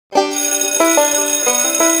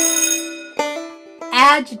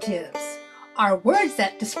Adjectives are words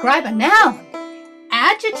that describe a noun.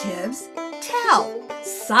 Adjectives tell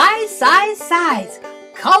size, size, size,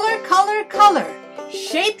 color, color, color,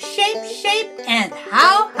 shape, shape, shape, and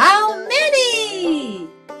how many.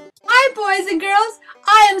 Hi, boys and girls.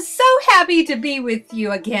 I am so happy to be with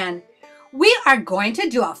you again. We are going to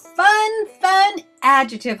do a fun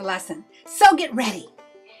adjective lesson. So get ready.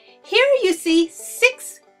 Here you see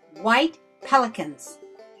 6 white pelicans.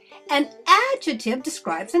 An adjective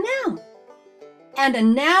describes a noun. And a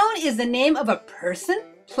noun is the name of a person,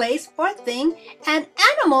 place, or thing, and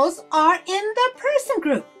animals are in the person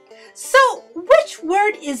group. So which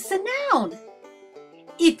word is the noun?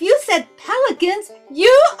 If you said pelicans,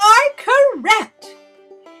 you are correct.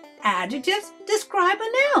 Adjectives describe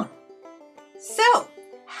a noun. So,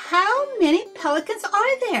 how many pelicans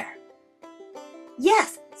are there?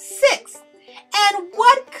 Yes, 6. And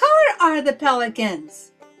what color are the pelicans?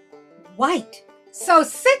 White. So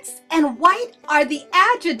 6 and white are the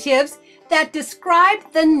adjectives that describe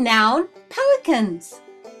the noun pelicans.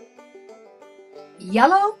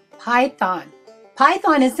 Yellow python.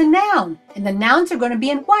 Python is a noun, and the nouns are going to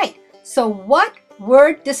be in white. So what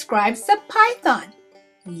word describes the python?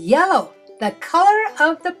 Yellow. The color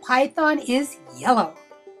of the python is yellow.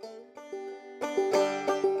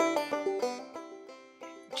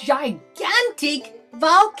 Gigantic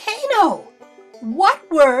volcano.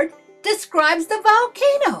 What word describes the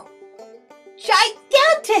volcano?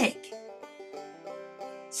 Gigantic.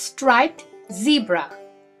 Striped zebra.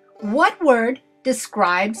 What word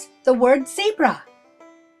describes the word zebra?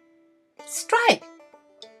 Stripe.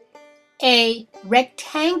 A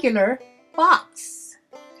rectangular box.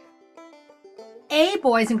 A,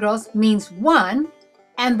 boys and girls, means 1,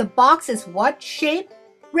 and the box is what shape?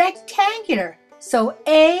 Rectangular. So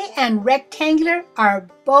A and rectangular are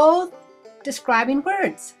both describing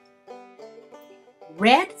words.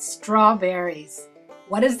 Red strawberries.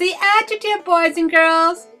 What is the adjective, boys and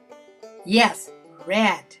girls? Yes,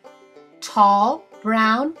 red. Tall,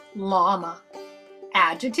 brown llama.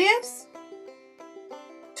 Adjectives?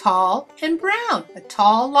 Tall and brown. A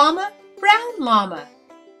tall llama, brown llama.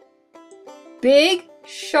 Big,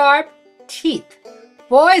 sharp teeth.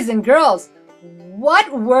 Boys and girls,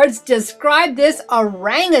 what words describe this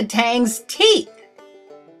orangutan's teeth?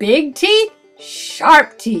 Big teeth,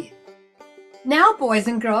 sharp teeth. Now, boys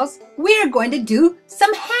and girls, we are going to do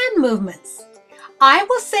some hand movements. I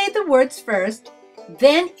will say the words first,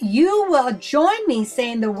 then you will join me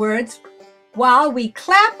saying the words while we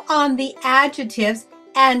clap on the adjectives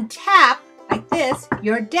and tap, like this,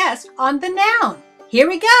 your desk on the noun. Here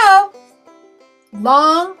we go.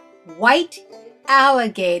 Long, white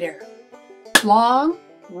alligator. Long,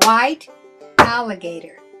 white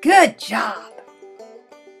alligator. Good job.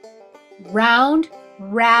 Round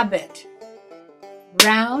rabbit.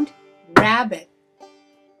 Round rabbit.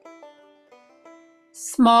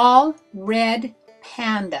 Small red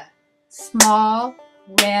panda. Small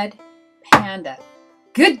red panda.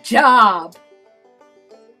 Good job.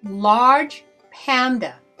 Large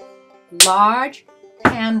panda. Large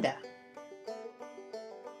panda.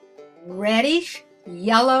 Reddish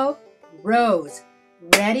yellow rose.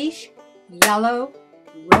 Reddish yellow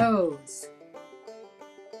rose.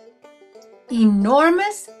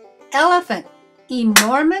 Enormous elephant.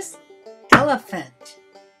 Enormous elephant.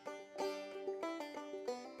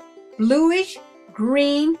 Bluish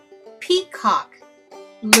green peacock.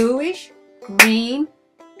 Bluish green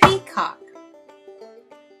peacock.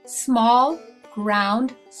 Small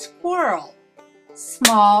ground squirrel.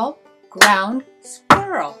 Small ground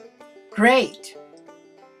squirrel. Great.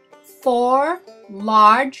 4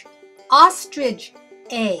 large ostrich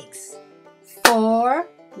eggs. 4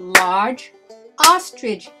 large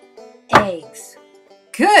ostrich eggs.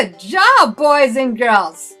 Good job, boys and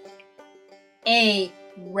girls. A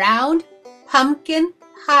round pumpkin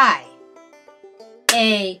pie.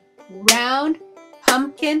 A round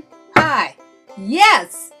pumpkin pie.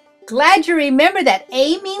 Yes, glad you remember that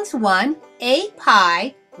A means 1, a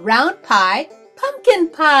pie, round pie, pumpkin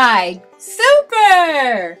pie.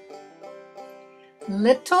 Super!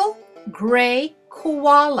 Little gray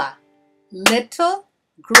koala. Little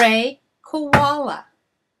gray koala.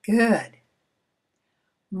 Good.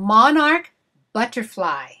 Monarch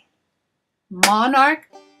butterfly. Monarch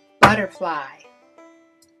butterfly.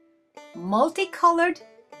 Multicolored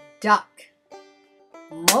duck.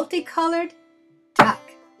 Multicolored duck.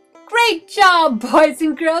 Great job, boys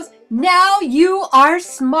and girls. Now you are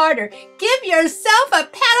smarter. Give yourself a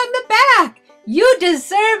pat on the back. You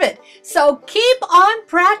deserve it. So keep on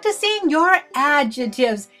practicing your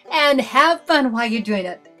adjectives and have fun while you're doing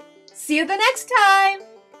it. See you the next time.